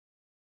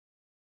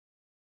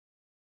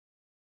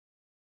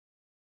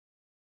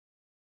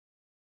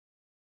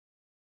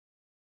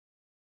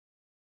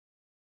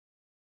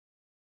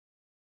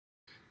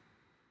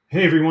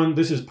Hey everyone,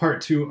 this is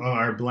part 2 of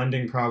our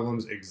blending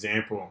problems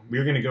example.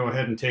 We're going to go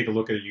ahead and take a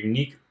look at a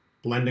unique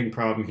blending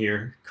problem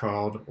here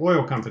called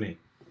oil company.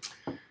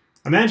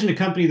 Imagine a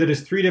company that has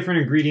 3 different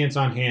ingredients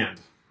on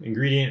hand.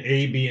 Ingredient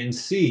A, B, and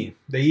C.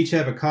 They each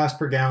have a cost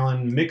per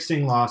gallon,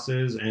 mixing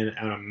losses, and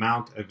an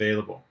amount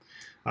available.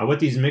 What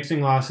these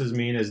mixing losses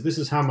mean is this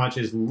is how much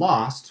is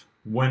lost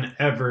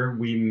whenever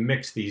we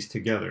mix these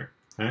together.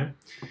 Okay?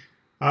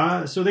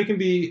 So they can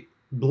be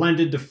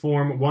blended to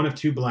form one of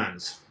 2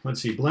 blends.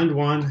 Let's see, blend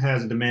 1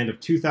 has a demand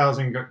of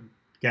 2,000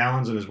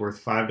 gallons and is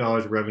worth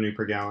 $5 revenue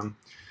per gallon.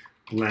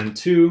 Blend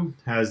 2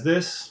 has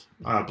this.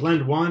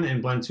 Blend 1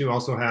 and blend 2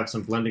 also have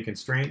some blending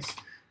constraints.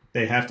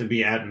 They have to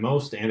be at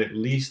most and at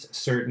least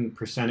certain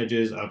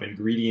percentages of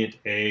ingredient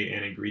A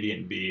and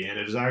ingredient B, and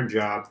it is our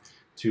job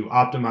to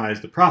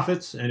optimize the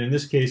profits, and in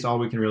this case all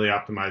we can really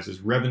optimize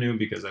is revenue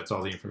because that's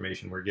all the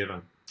information we're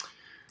given.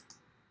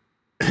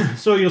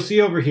 So you'll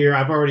see over here,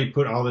 I've already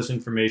put all this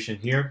information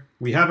here.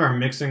 We have our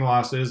mixing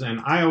losses,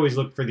 and I always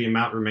look for the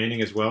amount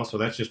remaining as well, so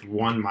that's just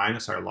 1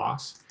 minus our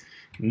loss.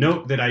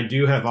 Note that I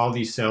do have all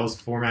these cells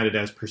formatted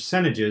as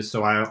percentages,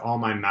 so all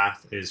my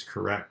math is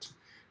correct.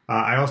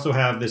 I also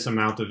have this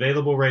amount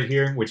available right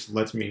here, which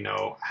lets me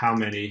know how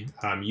many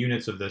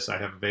units of this I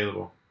have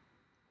available.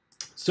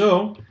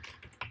 So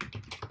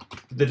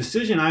the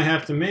decision I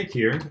have to make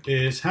here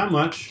is how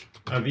much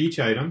of each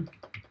item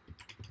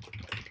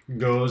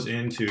goes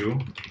into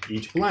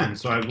each blend.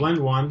 So I have blend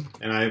 1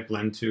 and I have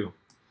blend 2.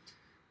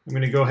 I'm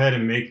going to go ahead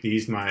and make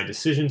these my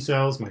decision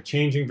cells, my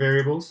changing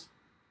variables.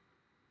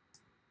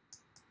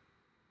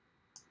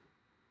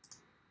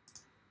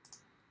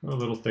 A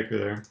little thicker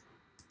there.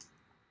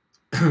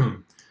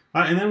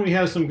 And then we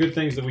have some good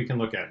things that we can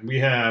look at. We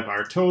have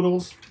our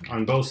totals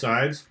on both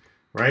sides,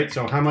 right?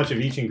 So how much of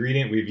each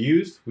ingredient we've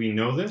used, we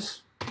know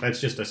this.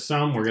 That's just a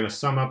sum. We're going to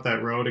sum up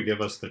that row to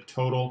give us the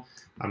total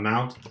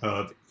amount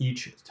of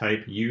each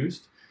type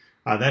used.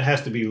 That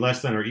has to be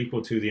less than or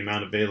equal to the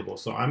amount available.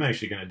 So I'm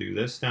actually going to do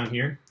this down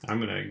here. I'm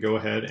going to go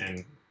ahead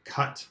and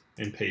cut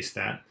and paste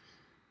that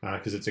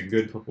because it's a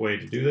good way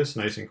to do this,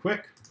 nice and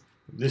quick.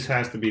 This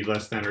has to be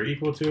less than or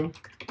equal to.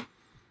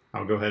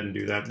 I'll go ahead and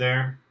do that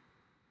there.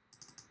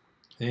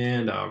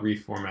 And I'll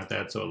reformat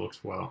that so it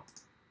looks well,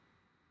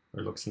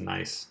 or looks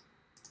nice.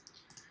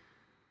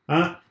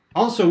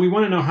 Also, we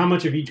want to know how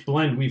much of each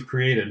blend we've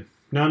created.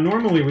 Now,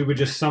 normally we would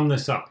just sum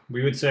this up.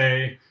 We would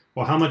say,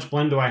 well, how much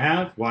blend do I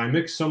have? Well, I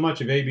mix so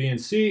much of A, B, and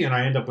C, and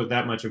I end up with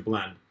that much of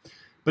blend.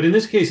 But in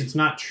this case, it's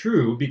not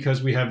true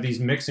because we have these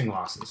mixing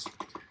losses.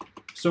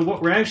 So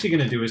what we're actually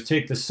going to do is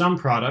take the sum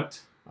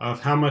product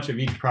of how much of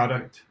each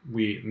product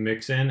we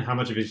mix in, how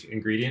much of each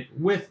ingredient,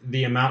 with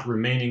the amount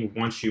remaining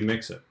once you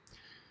mix it.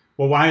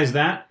 Well, why is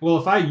that? Well,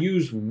 if I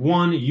use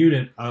 1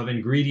 unit of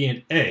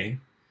ingredient A,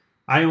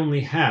 I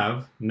only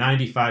have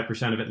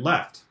 95% of it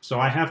left. So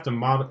I have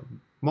to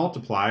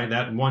multiply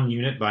that 1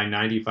 unit by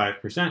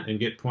 95% and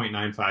get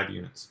 0.95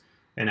 units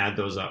and add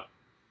those up.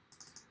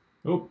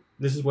 Oh,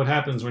 this is what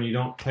happens when you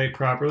don't type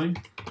properly.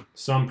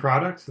 Sum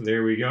product,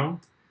 there we go.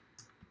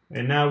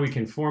 And now we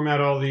can format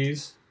all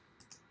these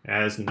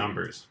as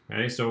numbers.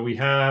 Okay, so we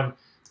have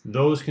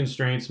those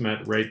constraints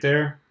met right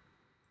there.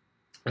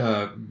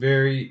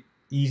 Very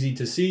easy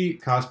to see,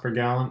 cost per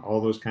gallon, all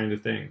those kind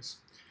of things.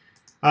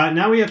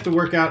 Now we have to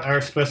work out our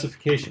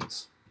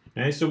specifications.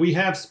 Okay, so we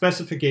have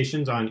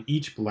specifications on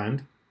each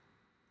blend.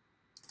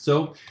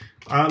 So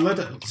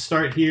let's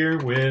start here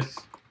with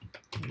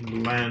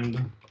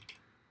blend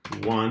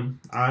 1.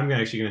 I'm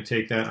actually going to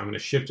take that, I'm going to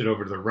shift it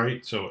over to the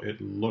right so it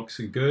looks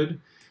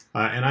good.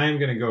 And I am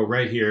going to go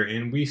right here,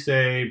 and we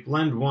say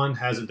blend 1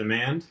 has a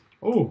demand.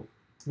 Oh,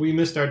 we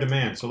missed our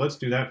demand, so let's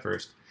do that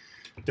first.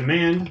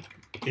 Demand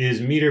is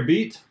meter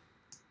beat.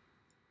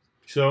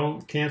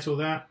 So cancel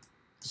that,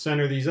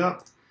 center these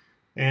up,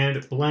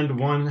 and blend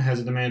 1 has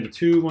a demand of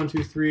 2, 1,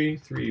 2, 3,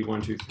 3,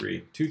 1, 2,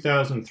 3,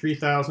 2,000,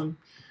 3,000.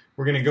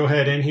 We're going to go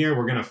ahead in here,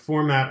 we're going to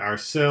format our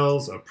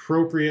cells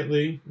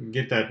appropriately,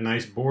 get that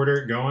nice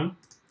border going.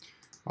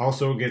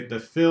 Also get the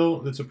fill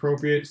that's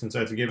appropriate, since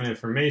that's given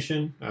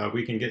information.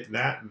 We can get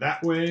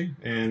that way,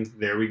 and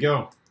there we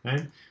go.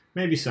 Okay?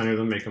 Maybe center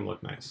them, make them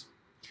look nice.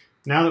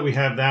 Now that we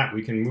have that,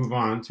 we can move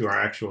on to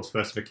our actual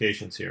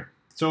specifications here.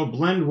 So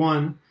blend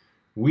 1,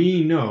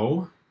 we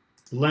know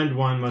blend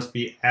 1 must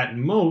be at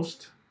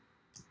most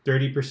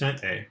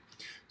 30% A.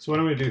 So what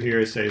I'm going to do here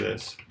is say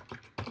this.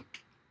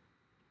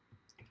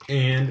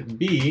 And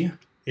B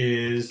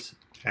is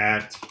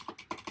at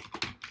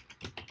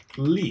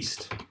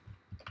least.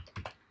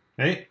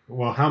 Okay,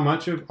 well, how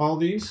much of all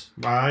these?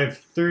 Well, I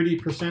have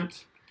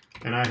 30%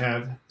 and I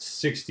have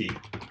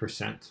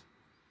 60%.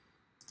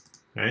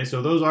 Okay,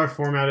 so those are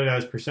formatted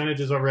as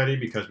percentages already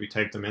because we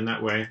typed them in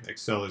that way.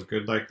 Excel is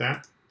good like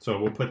that. So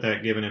we'll put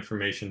that given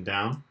information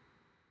down.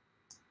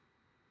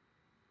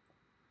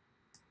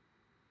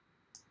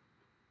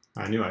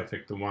 I knew I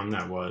picked the one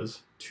that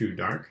was too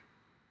dark.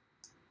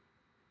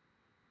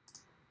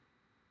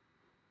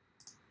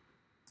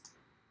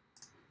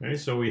 Okay,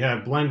 so we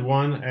have blend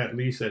 1 at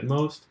least at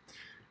most.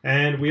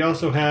 And we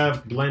also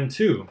have blend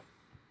 2.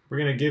 we're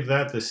going to give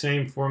that the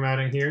same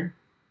formatting here.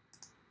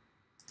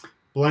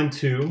 Blend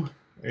 2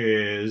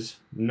 is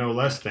no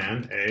less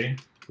than, A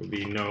would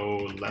be no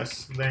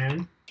less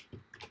than,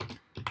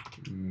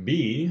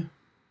 B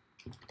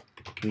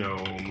no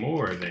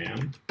more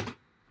than,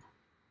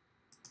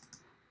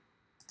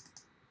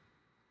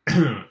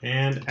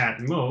 and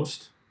at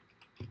most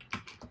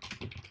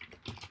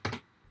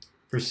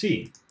for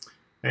C.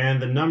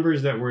 And the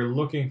numbers that we're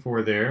looking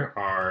for there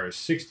are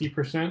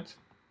 60%,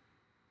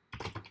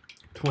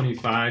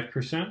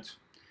 25%,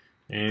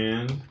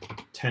 and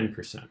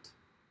 10%.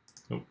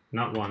 Nope,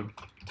 not 1,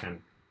 10.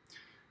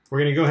 We're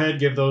going to go ahead and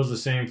give those the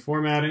same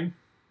formatting.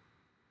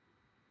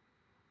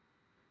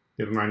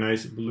 Give them our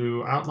nice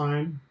blue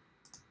outline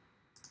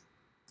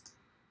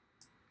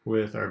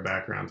with our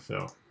background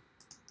fill.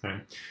 Okay.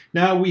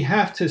 Now we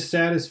have to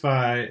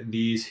satisfy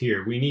these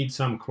here. We need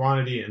some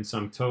quantity and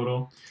some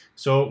total.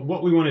 So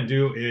what we want to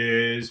do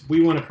is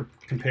we want to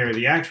compare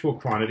the actual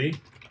quantity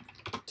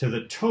to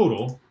the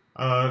total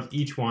of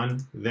each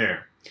one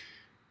there.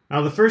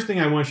 Now the first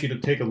thing I want you to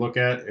take a look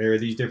at are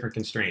these different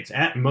constraints.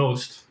 At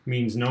most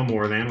means no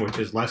more than, which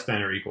is less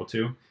than or equal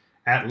to.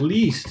 At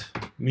least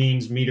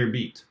means meter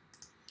beat.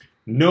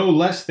 No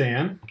less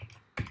than,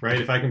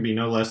 right? If I can be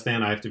no less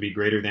than, I have to be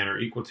greater than or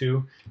equal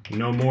to.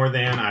 No more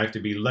than, I have to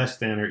be less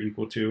than or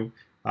equal to.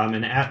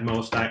 And at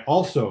most, I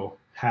also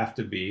have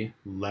to be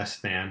less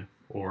than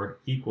or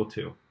equal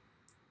to.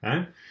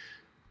 Okay?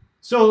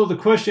 So the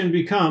question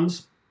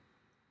becomes,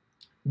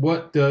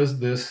 what does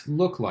this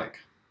look like?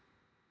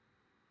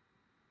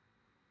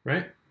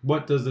 Right?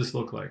 What does this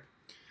look like?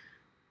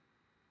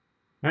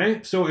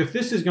 Right? So if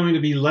this is going to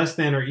be less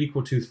than or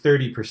equal to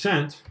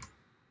 30%,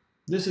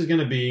 this is going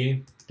to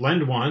be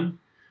blend 1,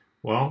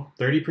 well,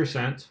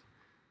 30%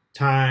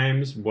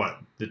 times what?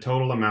 The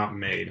total amount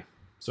made.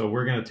 So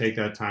we're going to take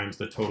that times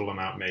the total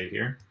amount made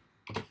here.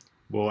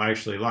 We'll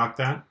actually lock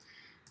that.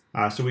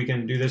 So we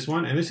can do this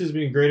one, and this is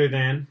being greater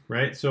than,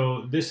 right?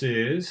 So this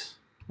is,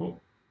 oh,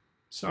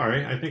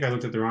 sorry, I think I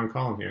looked at the wrong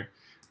column here.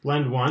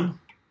 Blend 1,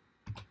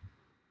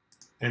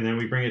 and then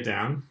we bring it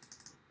down,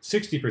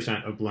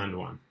 60% of blend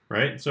 1,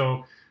 right?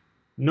 So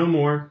no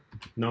more,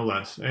 no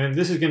less. And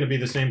this is going to be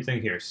the same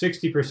thing here,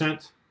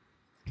 60%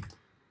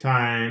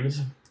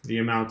 times the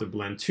amount of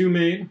blend 2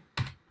 made.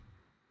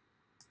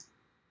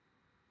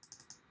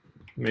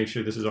 Make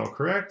sure this is all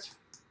correct.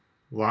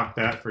 Lock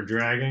that for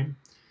dragging,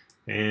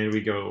 and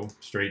we go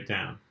straight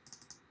down.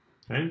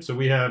 Okay, so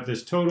we have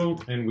this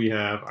total, and we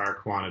have our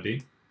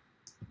quantity.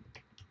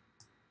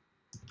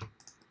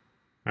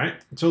 All right,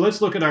 so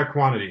let's look at our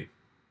quantity.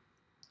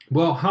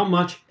 Well, how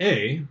much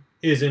A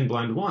is in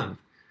blend 1?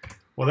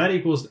 Well, that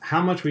equals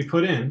how much we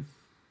put in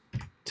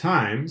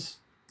times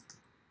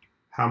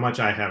how much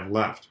I have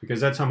left, because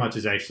that's how much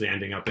is actually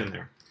ending up in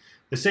there.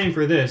 The same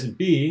for this.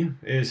 B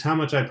is how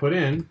much I put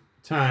in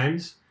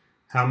times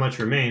how much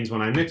remains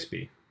when I mix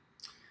B.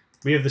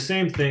 We have the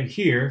same thing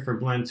here for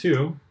blend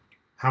 2.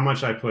 How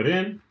much I put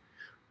in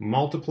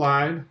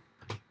multiplied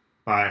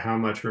by how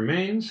much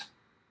remains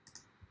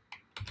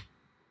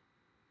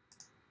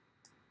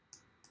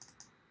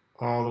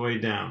all the way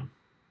down.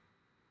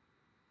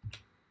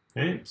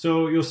 Okay,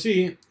 so you'll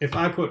see if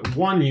I put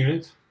 1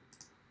 unit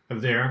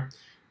of there,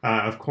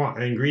 of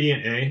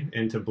ingredient A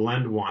into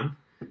blend 1,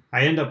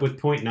 I end up with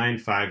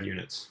 0.95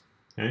 units.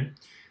 Okay?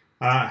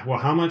 Well,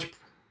 how much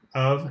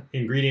of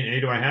ingredient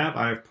A do I have?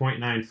 I have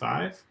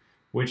 0.95,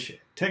 which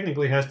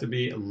technically has to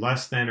be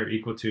less than or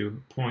equal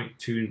to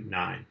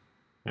 0.29,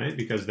 right?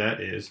 Because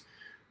that is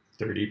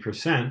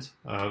 30%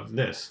 of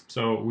this.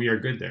 So we are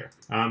good there.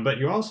 But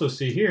you also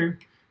see here,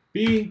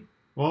 B,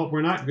 well,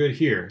 we're not good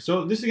here.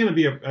 So this is going to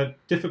be a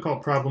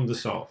difficult problem to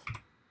solve.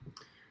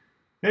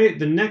 Okay,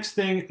 the next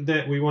thing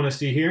that we want to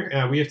see here,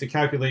 we have to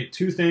calculate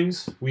 2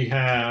 things. We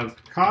have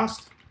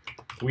cost,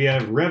 we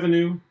have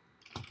revenue,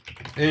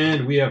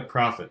 and we have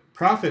profit.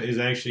 Profit is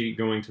actually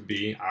going to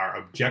be our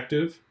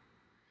objective.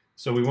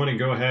 So we want to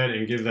go ahead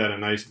and give that a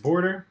nice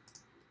border.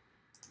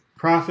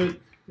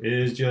 Profit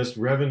is just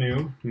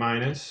revenue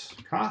minus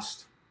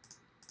cost.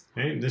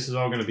 Okay, this is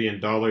all going to be in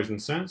dollars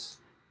and cents.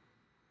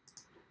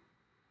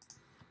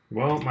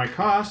 Well, my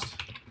cost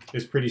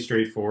is pretty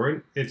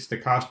straightforward. It's the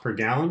cost per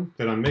gallon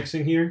that I'm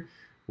mixing here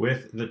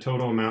with the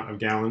total amount of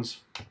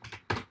gallons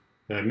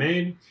that I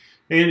made.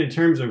 And in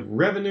terms of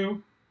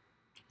revenue,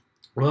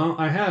 well,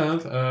 I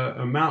have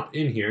an amount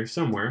in here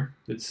somewhere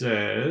that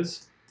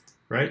says,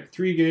 right,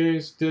 3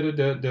 gallons,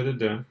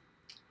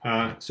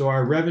 so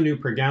our revenue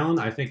per gallon,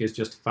 I think, is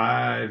just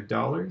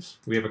 $5.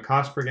 We have a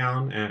cost per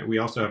gallon, and we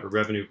also have a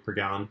revenue per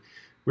gallon.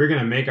 We're going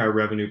to make our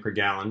revenue per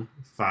gallon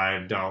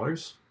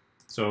 $5.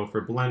 So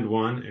for blend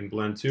 1 and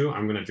blend 2,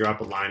 I'm going to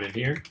drop a line in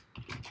here.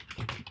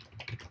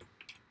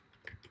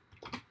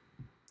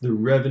 The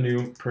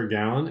revenue per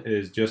gallon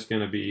is just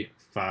going to be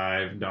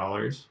 $5.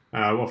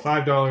 Well,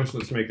 $5,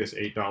 let's make this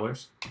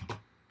 $8.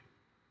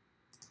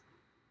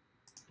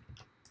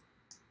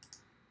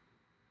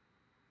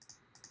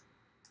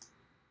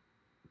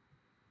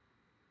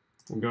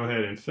 We'll go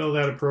ahead and fill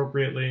that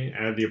appropriately,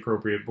 add the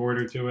appropriate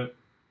border to it.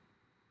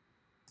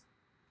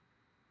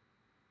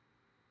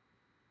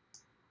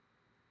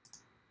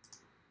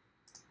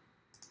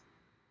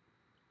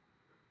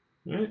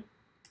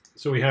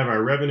 So we have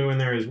our revenue in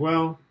there as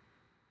well.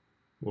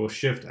 We'll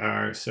shift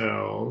our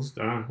cells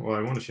down. Well,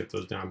 I want to shift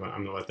those down, but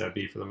I'm going to let that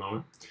be for the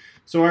moment.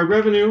 So our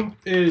revenue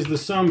is the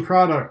sum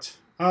product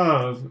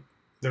of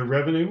the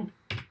revenue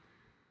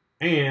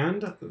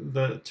and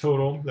the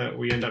total that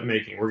we end up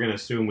making. We're going to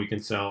assume we can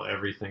sell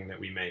everything that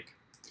we make.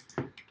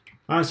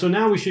 So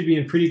now we should be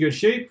in pretty good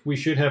shape. We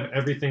should have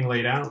everything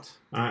laid out.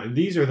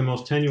 These are the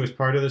most tenuous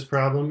part of this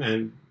problem,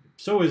 and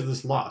so is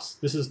this loss.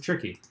 This is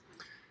tricky.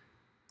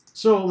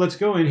 So let's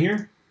go in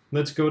here.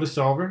 Let's go to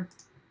Solver.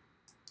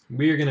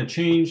 We are going to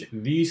change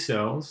these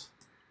cells.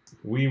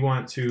 We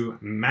want to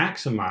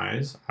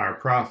maximize our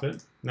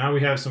profit. Now we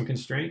have some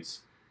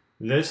constraints.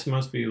 This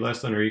must be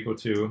less than or equal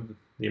to,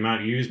 the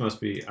amount used must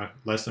be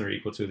less than or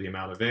equal to the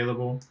amount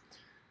available.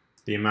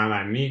 The amount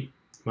I meet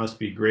must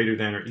be greater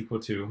than or equal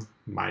to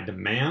my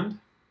demand.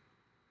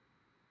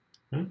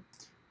 Okay.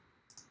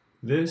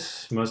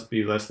 This must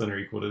be less than or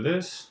equal to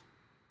this.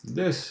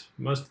 This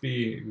must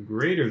be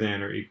greater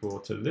than or equal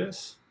to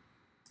this.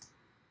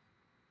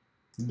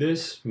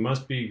 This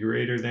must be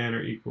greater than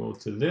or equal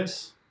to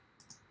this.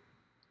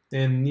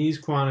 And these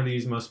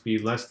quantities must be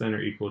less than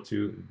or equal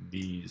to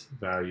these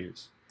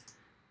values.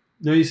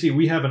 Now you see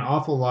we have an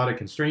awful lot of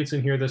constraints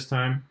in here this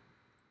time.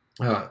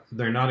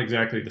 They're not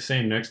exactly the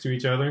same next to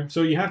each other.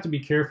 So you have to be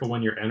careful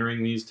when you're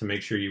entering these to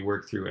make sure you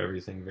work through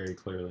everything very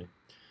clearly.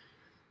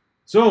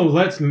 So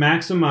let's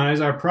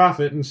maximize our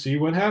profit and see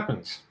what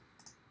happens.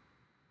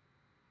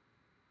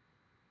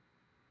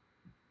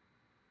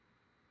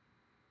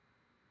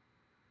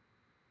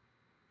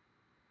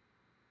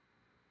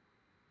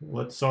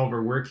 Let's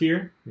Solver work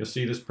here. You'll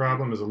see this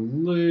problem is a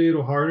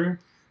little harder.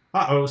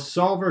 Uh-oh,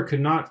 Solver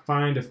could not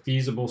find a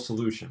feasible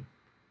solution.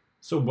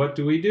 So what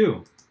do we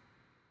do?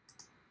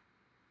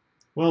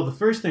 Well, the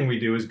first thing we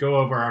do is go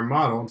over our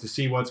model to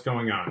see what's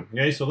going on.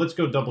 Okay, so let's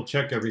go double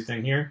check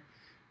everything here.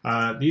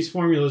 These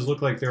formulas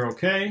look like they're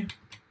okay.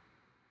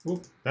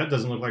 Oop, that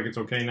doesn't look like it's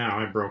okay now.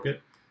 I broke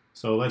it.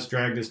 So let's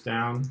drag this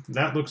down.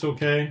 That looks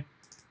okay.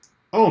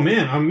 Oh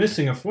man, I'm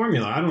missing a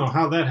formula. I don't know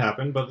how that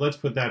happened, but let's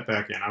put that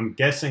back in. I'm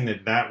guessing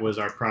that that was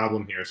our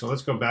problem here. So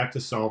let's go back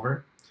to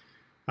Solver.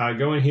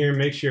 Go in here,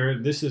 make sure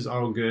this is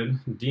all good.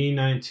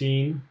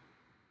 D19.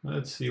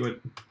 Let's see what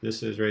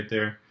this is right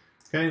there.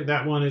 Okay,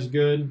 that one is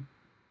good.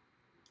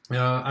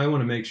 I want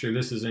to make sure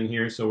this is in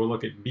here, so we'll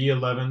look at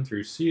B11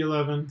 through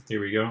C11.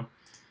 Here we go.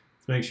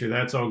 Let's make sure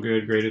that's all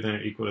good, greater than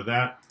or equal to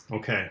that.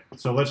 Okay,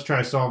 so let's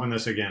try solving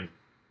this again.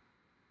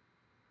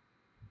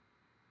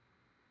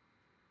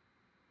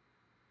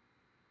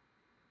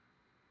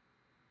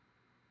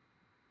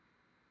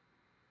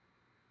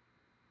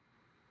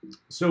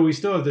 So we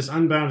still have this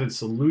unbounded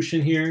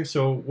solution here.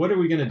 So what are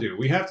we going to do?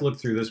 We have to look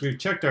through this. We've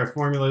checked our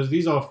formulas.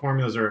 These all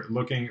formulas are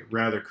looking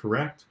rather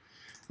correct.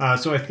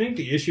 So I think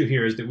the issue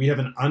here is that we have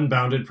an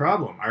unbounded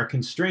problem. Our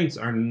constraints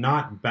are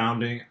not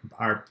binding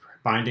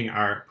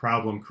our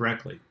problem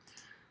correctly.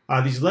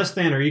 These less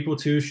than or equal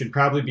to should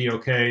probably be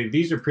okay.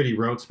 These are pretty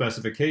rote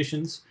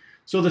specifications.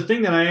 So the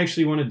thing that I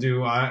actually want to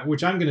do,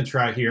 which I'm going to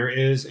try here,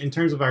 is in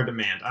terms of our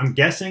demand. I'm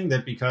guessing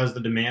that because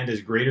the demand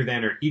is greater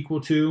than or equal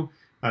to,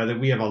 that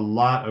we have a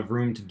lot of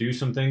room to do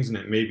some things and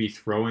it may be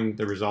throwing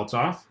the results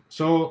off.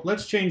 So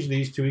let's change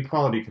these to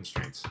equality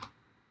constraints.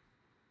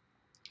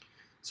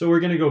 So we're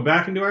going to go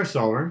back into our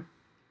solver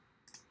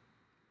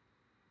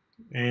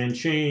and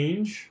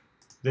change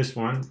this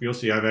one. You'll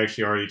see I've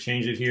actually already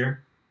changed it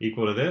here,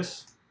 equal to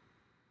this.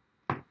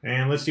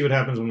 And let's see what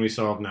happens when we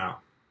solve now.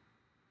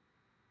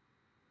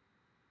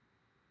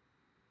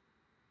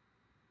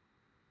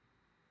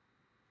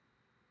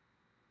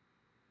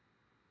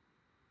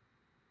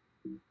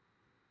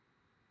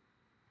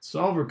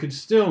 Solver could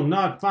still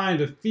not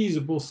find a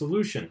feasible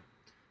solution.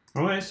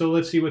 Okay, so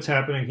let's see what's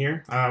happening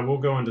here. We'll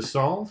go into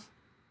solve.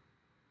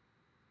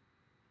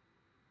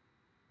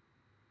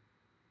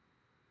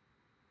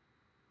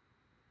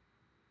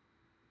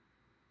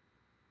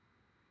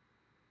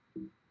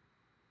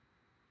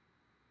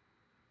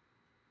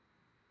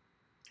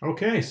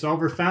 Okay,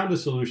 Solver found a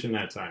solution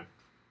that time.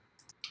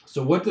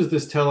 So what does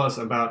this tell us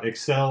about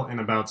Excel and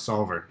about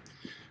Solver?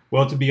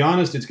 Well, to be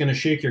honest, it's going to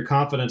shake your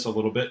confidence a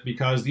little bit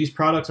because these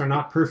products are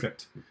not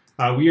perfect.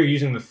 We are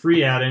using the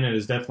free add-in. It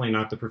is definitely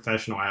not the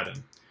professional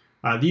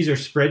add-in. These are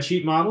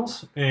spreadsheet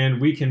models, and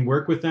we can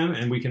work with them,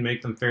 and we can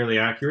make them fairly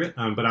accurate,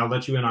 but I'll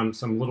let you in on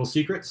some little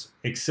secrets.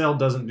 Excel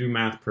doesn't do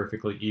math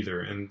perfectly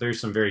either, and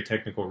there's some very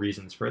technical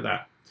reasons for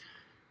that.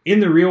 In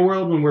the real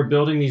world, when we're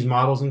building these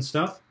models and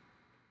stuff,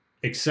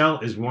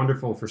 Excel is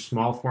wonderful for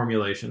small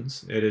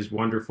formulations. It is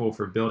wonderful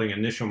for building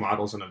initial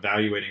models and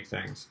evaluating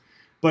things.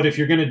 But if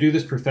you're going to do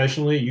this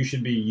professionally, you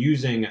should be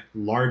using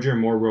larger,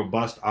 more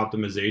robust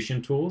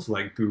optimization tools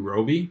like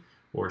Gurobi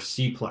or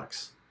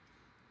Cplex.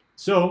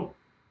 So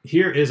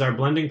here is our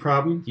blending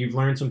problem. You've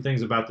learned some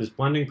things about this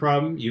blending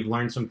problem. You've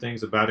learned some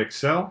things about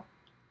Excel.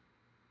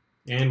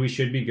 And we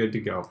should be good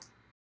to go.